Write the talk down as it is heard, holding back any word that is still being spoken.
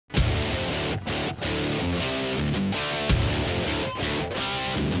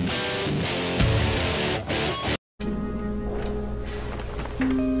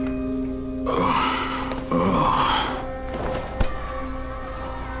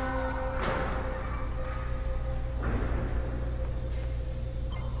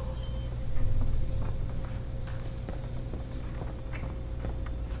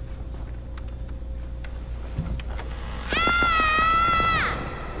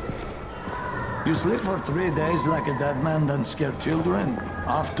You sleep for 3 days like a dead man, then scare children?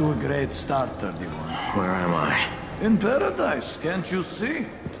 Off to a great start, 31. Where am I? In paradise, can't you see?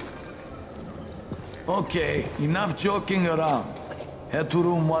 Okay, enough joking around. Head to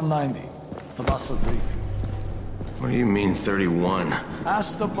room 190. The boss will brief you. What do you mean, 31?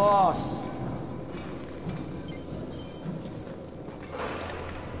 Ask the boss.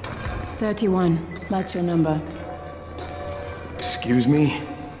 31. That's your number. Excuse me?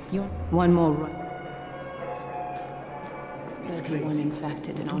 You're one more. 31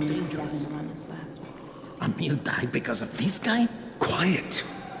 infected and only 7 runners left. Emil died because of this guy? Quiet.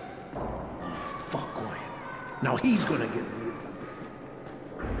 Fuck quiet. Now he's gonna get me.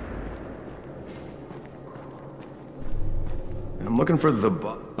 I'm looking for the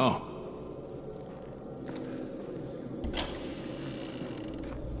Oh.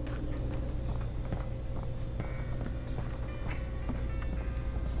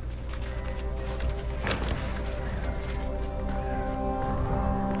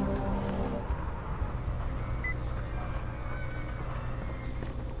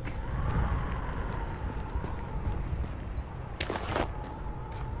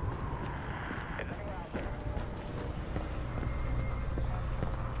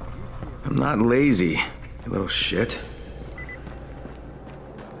 I'm not lazy, you little shit.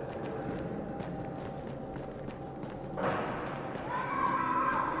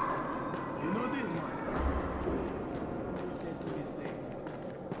 You know this, man.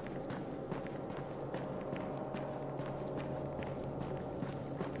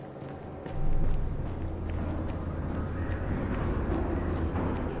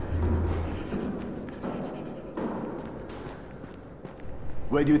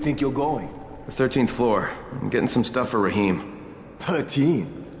 Where do you think you're going? The 13th floor. I'm getting some stuff for Rahim. 13?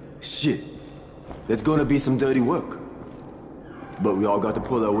 Shit. There's gonna be some dirty work. But we all got to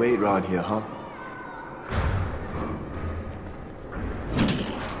pull our weight around here, huh?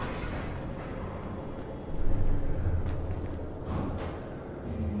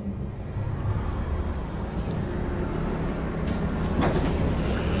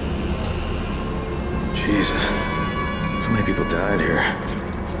 Jesus. How many people died here?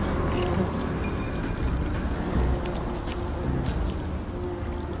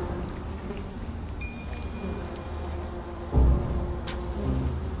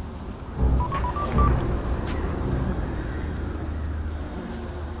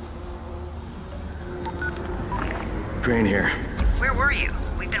 Crane here. Where were you?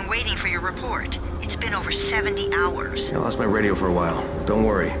 We've been waiting for your report. It's been over 70 hours. I lost my radio for a while. Don't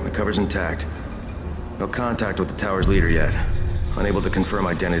worry, my cover's intact. No contact with the tower's leader yet. Unable to confirm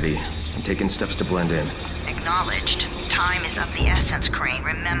identity. I'm taking steps to blend in. Acknowledged. Time is of the essence, Crane.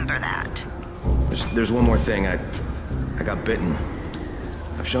 Remember that. There's one more thing. I got bitten.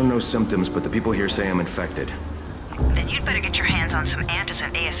 I've shown no symptoms, but the people here say I'm infected. Then you'd better get your hands on some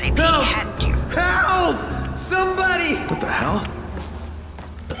antizin ASAP, Help! hadn't you? Help! Somebody! What the hell?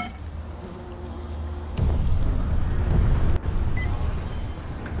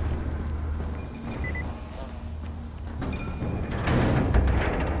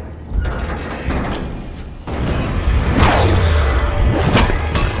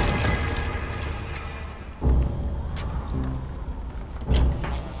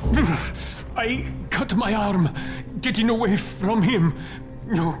 I cut my arm, getting away from him.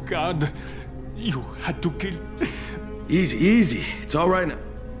 Oh, God. You had to kill... Easy, easy. It's all right now.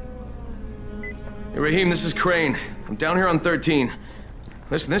 Hey, Rahim, this is Crane. I'm down here on 13.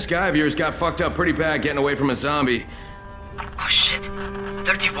 Listen, this guy of yours got fucked up pretty bad getting away from a zombie. Oh, shit.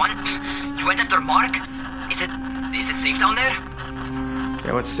 31? You went after Mark? Is it safe down there? Yeah,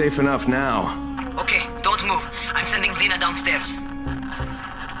 well, it's safe enough now. Okay, don't move. I'm sending Lena downstairs.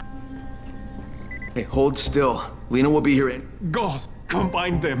 Hey, hold still. Lena will be here in... Go,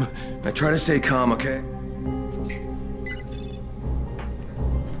 combine them. Now try to stay calm, okay?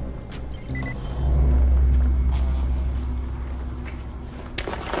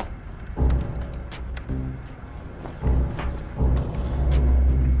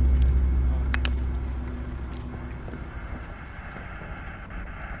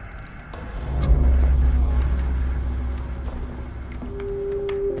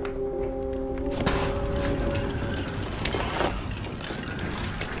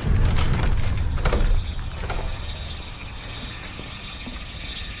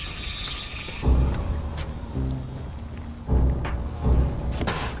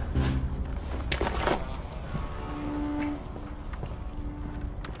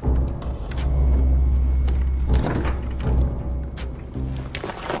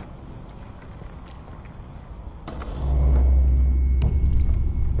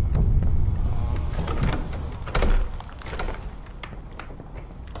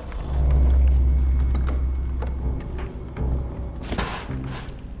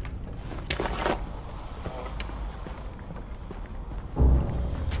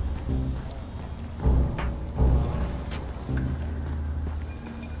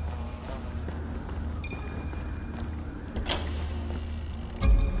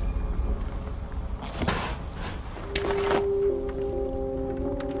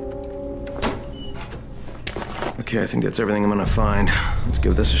 Okay, I think that's everything I'm gonna find. Let's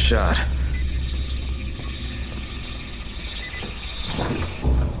give this a shot.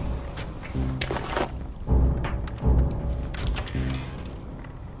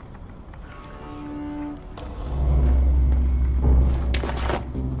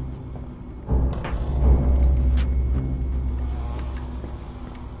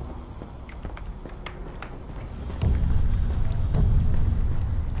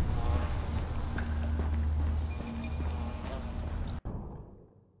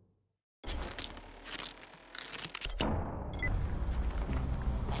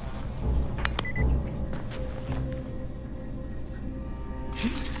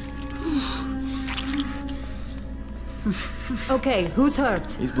 Okay, who's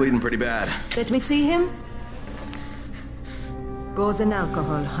hurt? He's bleeding pretty bad. Let me see him. Gauze and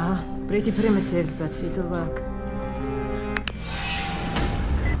alcohol, huh? Pretty primitive, but it'll work.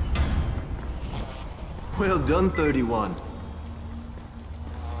 Well done, 31.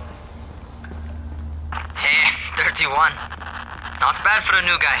 Hey, 31. Not bad for a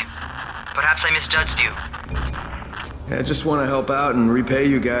new guy. Perhaps I misjudged you. Yeah, I just want to help out and repay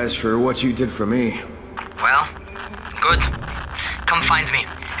you guys for what you did for me. Well, good. Come find me,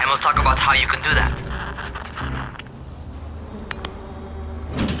 and we'll talk about how you can do that.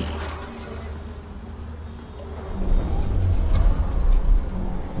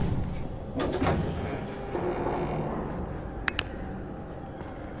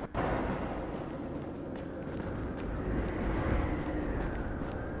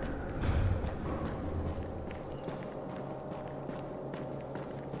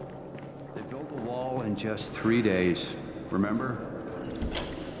 They built the wall in just 3 days, remember?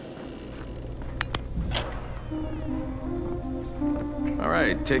 All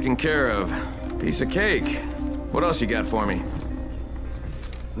right, taken care of. Piece of cake. What else you got for me?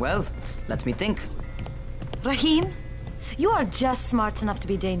 Well, let me think. Rahim, you are just smart enough to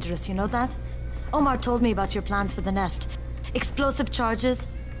be dangerous, you know that? Omar told me about your plans for the nest. Explosive charges?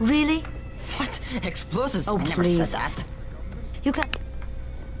 Really? What? Explosives? Oh, I never please. said that. You can...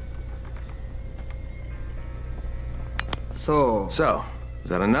 So, Is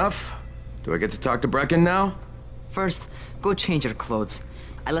that enough? Do I get to talk to Brecken now? first, go change your clothes.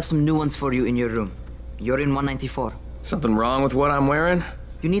 I left some new ones for you in your room. You're in 194. Something wrong with what I'm wearing?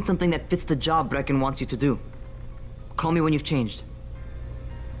 You need something that fits the job Brecken wants you to do. Call me when you've changed.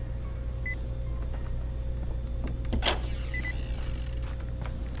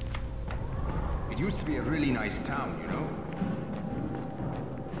 It used to be a really nice town, you know?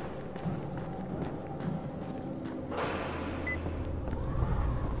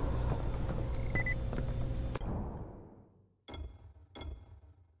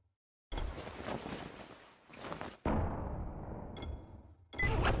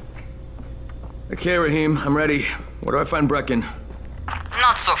 Okay, Rahim, I'm ready. Where do I find Brecken?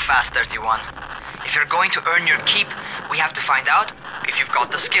 Not so fast, 31. If you're going to earn your keep, we have to find out if you've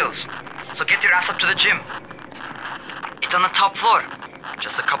got the skills. So get your ass up to the gym. It's on the top floor.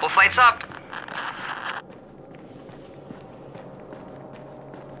 Just a couple flights up.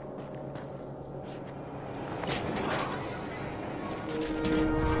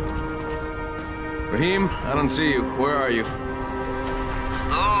 Rahim, I don't see you. Where are you?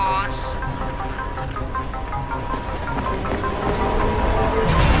 Lose.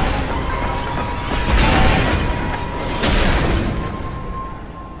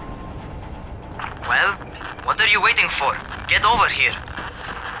 Well, what are you waiting for? Get over here.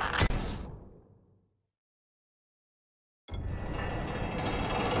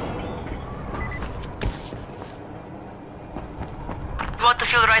 You ought to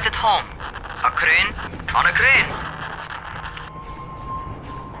feel right at home. A crane on a crane.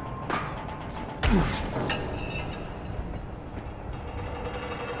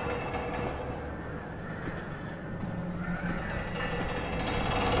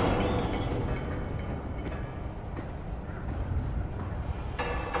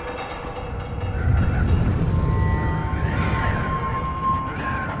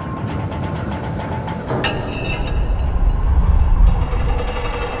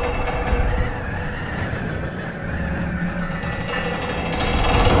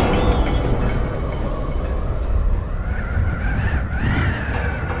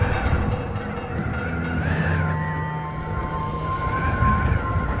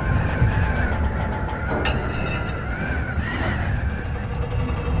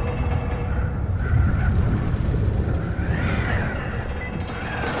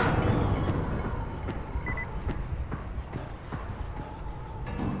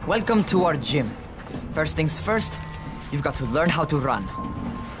 Welcome to our gym. First things first, you've got to learn how to run.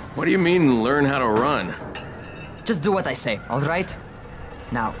 What do you mean, learn how to run? Just do what I say, all right?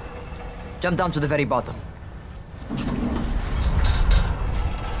 Now, jump down to the very bottom.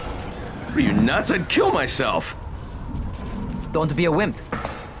 Are you nuts? I'd kill myself. Don't be a wimp.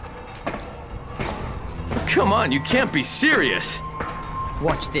 Come on, you can't be serious.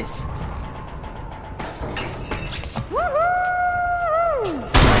 Watch this.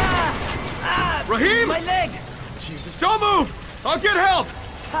 Rahim! My leg! Jesus, don't move! I'll get help!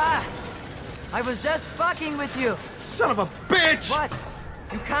 Ha! I was just fucking with you. Son of a bitch! What?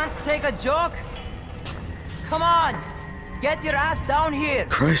 You can't take a joke? Come on! Get your ass down here!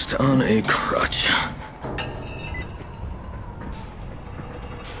 Christ on a crutch.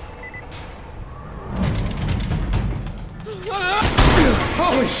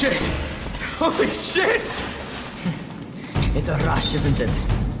 Holy shit! Holy shit! It's a rush, isn't it?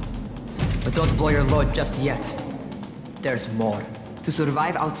 But don't blow your load just yet. There's more. To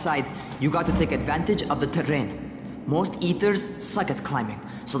survive outside, you got to take advantage of the terrain. Most eaters suck at climbing,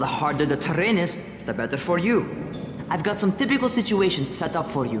 so the harder the terrain is, the better for you. I've got some typical situations set up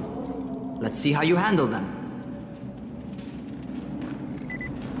for you. Let's see how you handle them.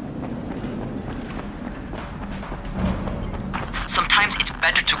 Sometimes it's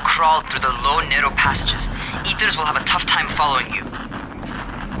better to crawl through the low, narrow passages. Eaters will have a tough time following you.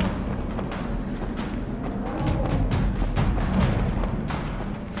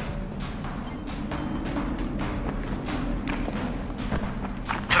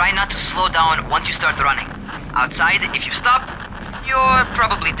 Try not to slow down once you start running. Outside, if you stop, you're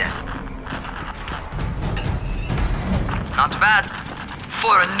probably dead. Not bad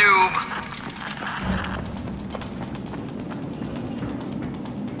for a noob.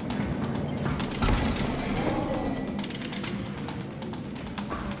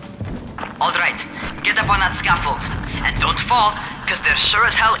 All right, get up on that scaffold. And don't fall, because there sure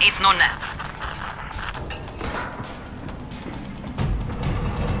as hell ain't no net.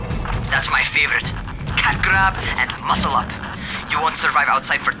 That's my favorite. Cat grab and muscle up. You won't survive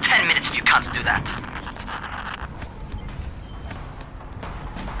outside for 10 minutes if you can't do that.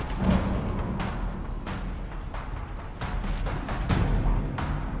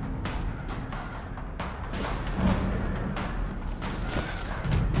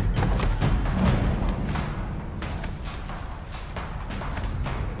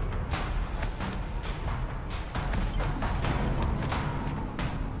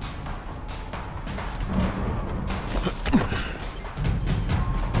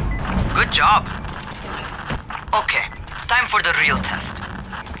 Good job. Okay, time for the real test.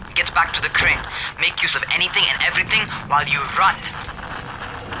 Get back to the crane. Make use of anything and everything while you run.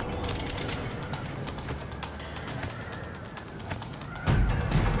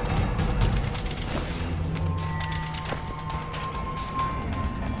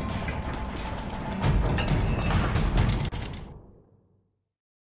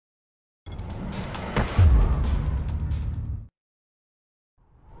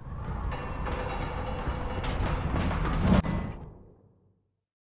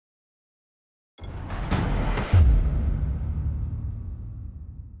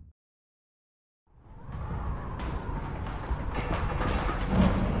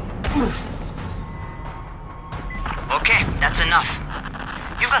 Okay, that's enough.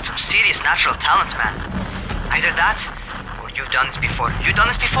 You've got some serious natural talent, man. Either that, or you've done this before. You done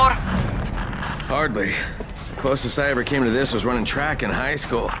this before? Hardly. The closest I ever came to this was running track in high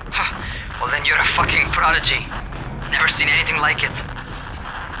school. Well, then you're a fucking prodigy. Never seen anything like it.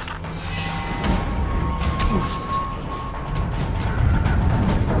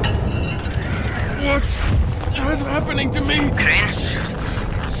 What's happening to me? Crane?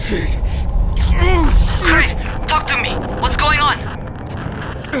 Shit. Crane, talk to me. What's going on?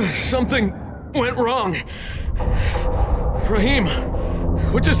 Something went wrong. Rahim,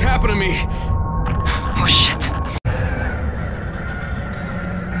 what just happened to me? Oh shit.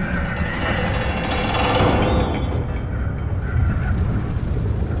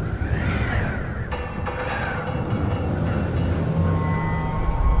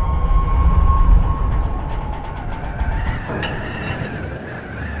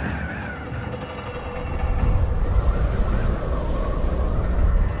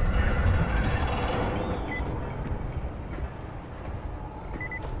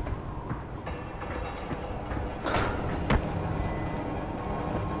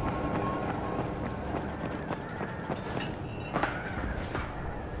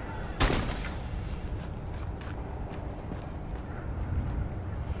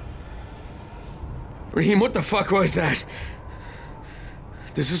 Rahim, what the fuck was that?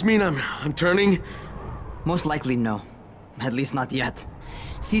 Does this mean I'm turning? Most likely no. At least not yet.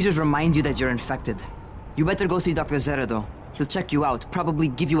 Seizures remind you that you're infected. You better go see Dr. Zere, though. He'll check you out, probably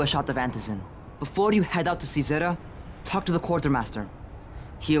give you a shot of antizin. Before you head out to see Zere, talk to the quartermaster.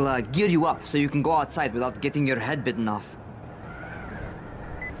 He'll gear you up so you can go outside without getting your head bitten off.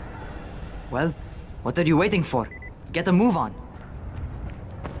 Well, what are you waiting for? Get a move on.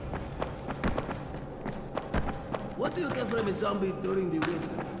 What do you get from a zombie during the winter?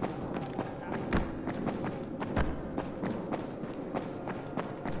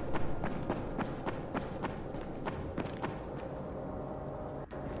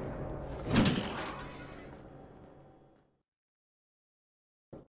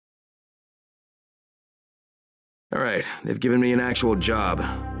 All right, they've given me an actual job.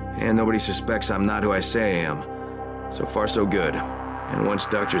 And nobody suspects I'm not who I say I am. So far, so good. And once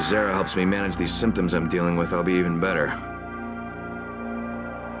Dr. Zere helps me manage these symptoms I'm dealing with, I'll be even better.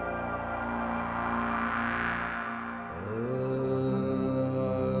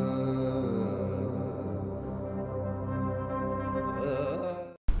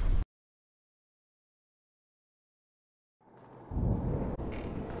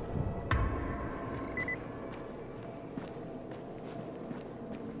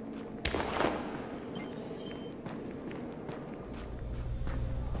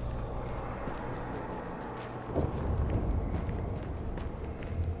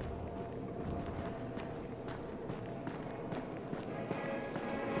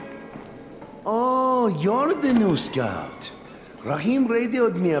 Oh, you're the new scout. Rahim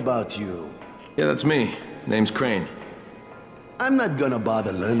radioed me about you. Yeah, that's me. Name's Crane. I'm not gonna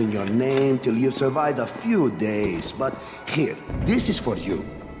bother learning your name till you've survived a few days, but here, this is for you.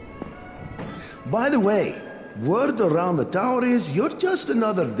 By the way, word around the tower is you're just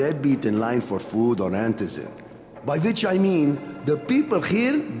another deadbeat in line for food or antizin. By which I mean, the people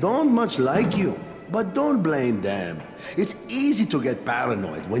here don't much like you. But don't blame them. It's easy to get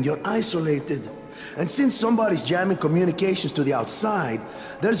paranoid when you're isolated. And since somebody's jamming communications to the outside,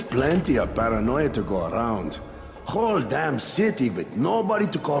 there's plenty of paranoia to go around. Whole damn city with nobody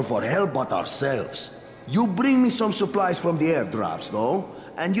to call for help but ourselves. You bring me some supplies from the airdrops, though,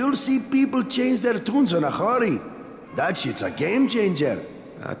 and you'll see people change their tunes in a hurry. That shit's a game changer.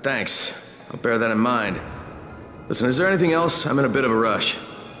 Thanks. I'll bear that in mind. Listen, is there anything else? I'm in a bit of a rush.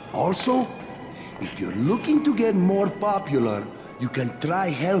 Also, if you're looking to get more popular, you can try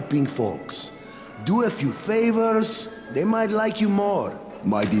helping folks. Do a few favors, they might like you more.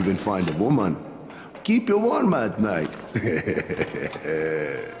 Might even find a woman. Keep you warm at night.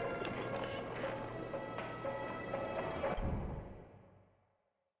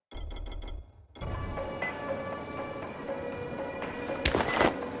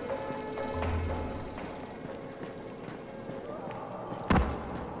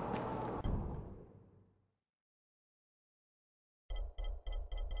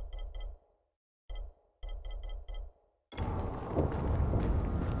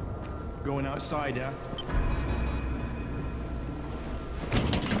 Going outside, yeah?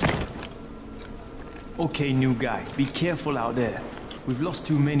 Okay, new guy. Be careful out there. We've lost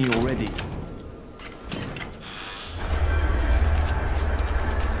too many already.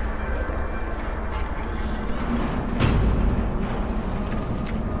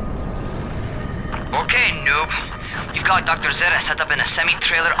 Okay, noob. You've got Dr. Zere set up in a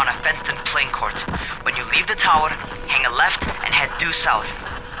semi-trailer on a fenced-in playing court. When you leave the tower, hang a left and head due south.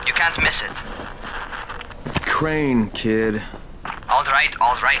 You can't miss it. It's Crane, kid. All right,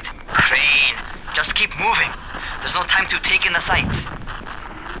 Crane. Just keep moving. There's no time to take in the sights.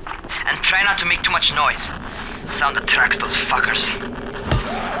 And try not to make too much noise. Sound attracts those fuckers.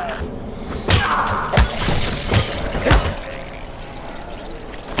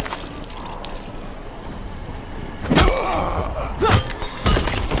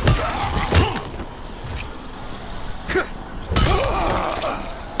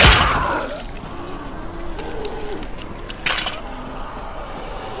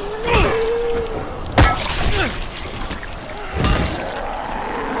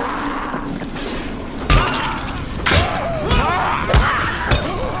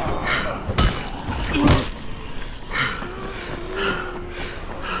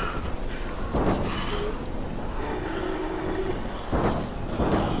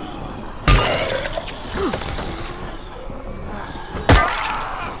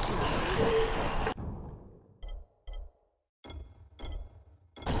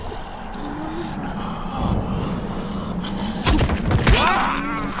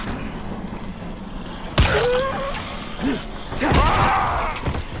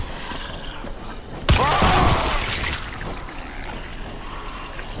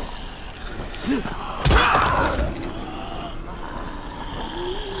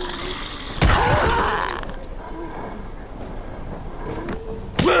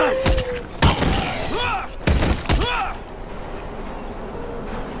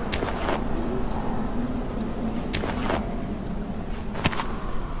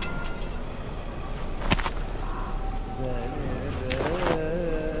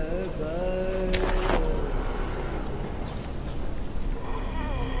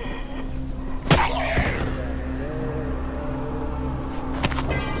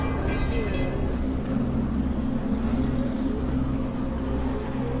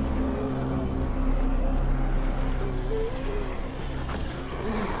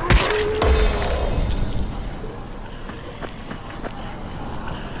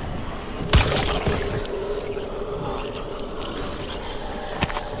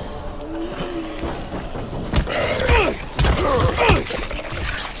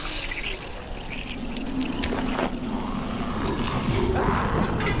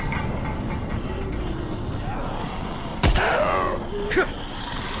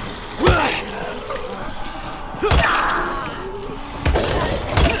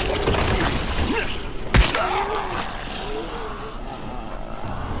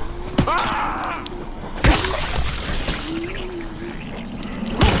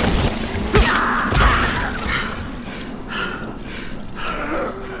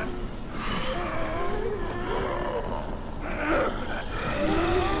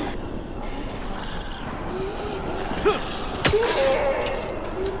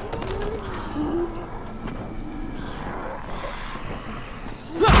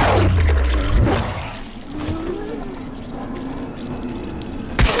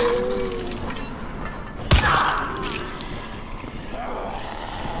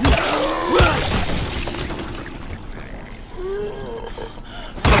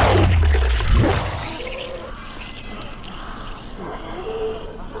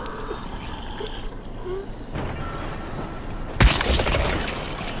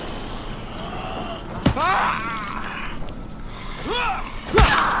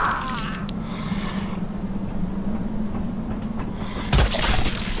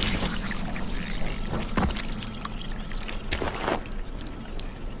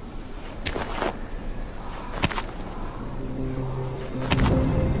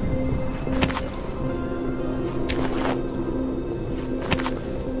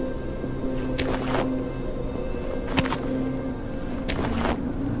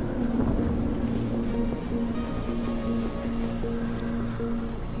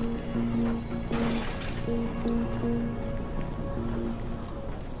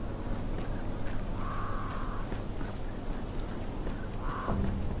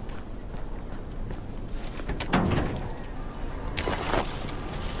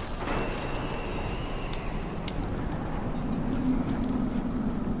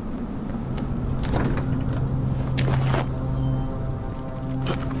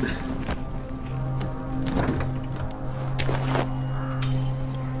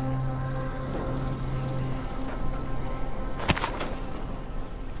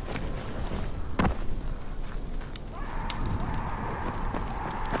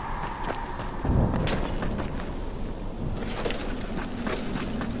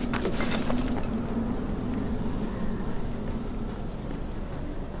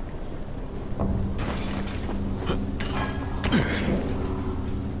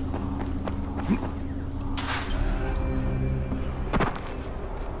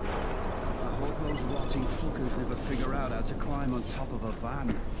 Those rotting fuckers never figure out how to climb on top of a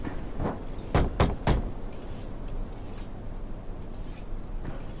van.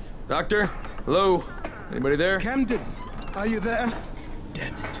 Doctor? Hello? Anybody there? Camden, are you there?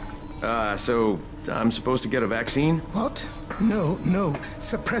 Damn it. So I'm supposed to get a vaccine? What? No.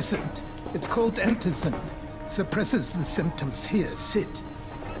 Suppressant. It's called Antizin. Suppresses the symptoms. Here, sit.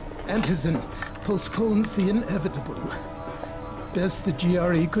 Antizin postpones the inevitable. Best the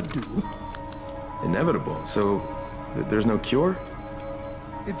GRE could do. Inevitable? So there's no cure?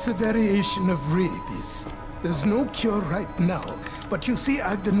 It's a variation of rabies. There's no cure right now, but you see,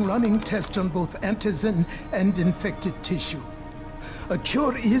 I've been running tests on both Antizin and infected tissue. A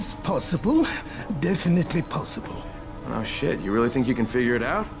cure is possible, definitely possible. Oh shit, you really think you can figure it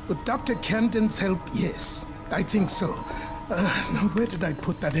out? With Dr. Camden's help, yes. I think so. Now where did I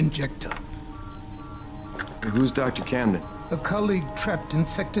put that injector? Who's Dr. Camden? A colleague trapped in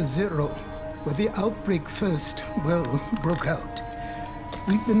Sector 0, where the outbreak first, well, broke out.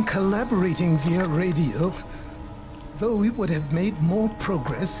 We've been collaborating via radio, though we would have made more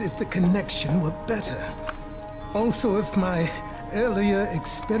progress if the connection were better. Also, if my earlier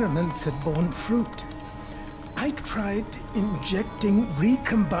experiments had borne fruit. I tried injecting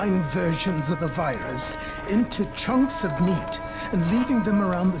recombined versions of the virus into chunks of meat and leaving them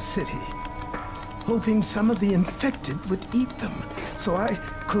around the city, hoping some of the infected would eat them so I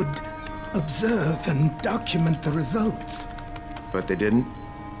could observe and document the results. But they didn't?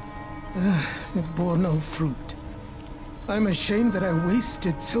 It bore no fruit. I'm ashamed that I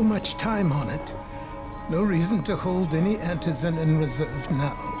wasted so much time on it. No reason to hold any Antizin in reserve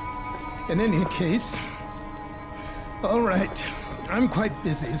now. In any case, all right. I'm quite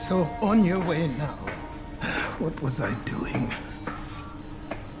busy, so on your way now. What was I doing?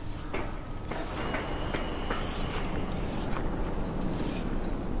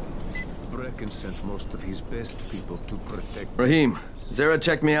 Brecken sent most of his best people to protect... Rahim, Zere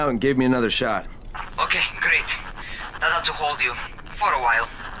checked me out and gave me another shot. Okay, great. That ought to hold you. For a while.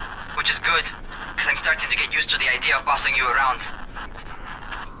 Which is good, because I'm starting to get used to the idea of bossing you around.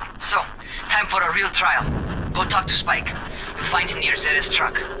 So, time for a real trial. Go talk to Spike. You'll find him near Zere's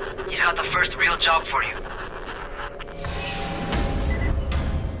truck. He's got the first real job for you.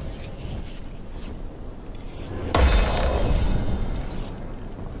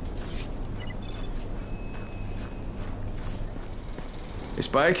 Hey,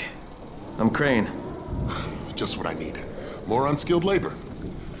 Spike. I'm Crane. Just what I need. More unskilled labor.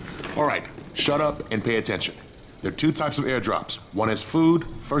 All right, shut up and pay attention. There are two types of airdrops. One has food,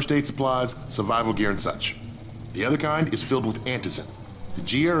 first aid supplies, survival gear, and such. The other kind is filled with Antizin. The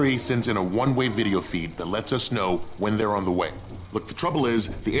GRE sends in a one-way video feed that lets us know when they're on the way. Look, the trouble is,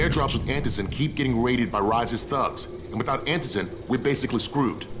 the airdrops with Antizin keep getting raided by Rais's thugs, and without Antizin, we're basically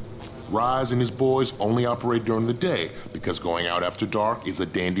screwed. Rais and his boys only operate during the day because going out after dark is a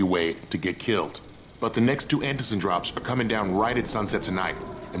dandy way to get killed. But the next two Antizin drops are coming down right at sunset tonight,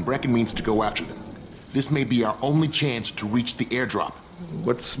 and Brecken means to go after them. This may be our only chance to reach the airdrop.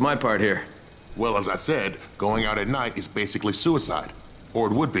 What's my part here? Well, as I said, going out at night is basically suicide. Or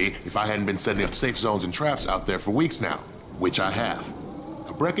it would be if I hadn't been setting up safe zones and traps out there for weeks now, which I have.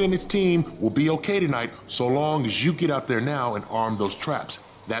 Now, Brecken and his team will be okay tonight so long as you get out there now and arm those traps.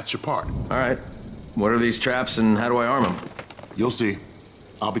 That's your part. All right. What are these traps and how do I arm them? You'll see.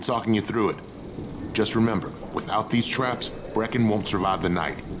 I'll be talking you through it. Just remember, without these traps, Brecken won't survive the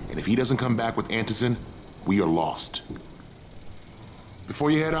night. And if he doesn't come back with Antizin, we are lost. Before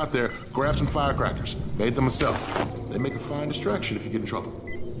you head out there, grab some firecrackers. Made them myself. They make a fine distraction if you get in trouble.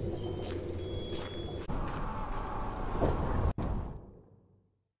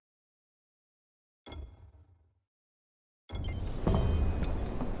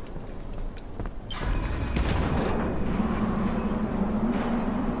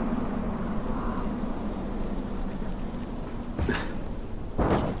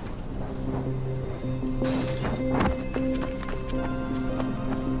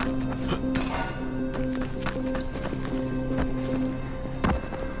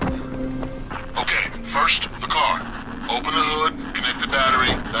 First, the car. Open the hood, connect the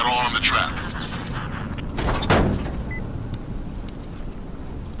battery, that'll arm the trap.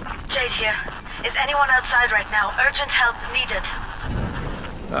 Jade here. Is anyone outside right now? Urgent help needed.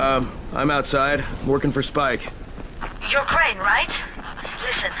 I'm outside, working for Spike. You're Crane, right?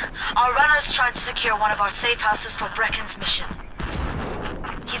 Listen, our runner's trying to secure one of our safe houses for Brecken's mission.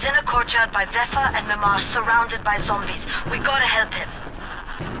 He's in a courtyard by Zephyr and Mimar, surrounded by zombies. We gotta help him.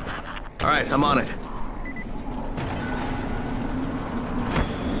 All right, I'm on it.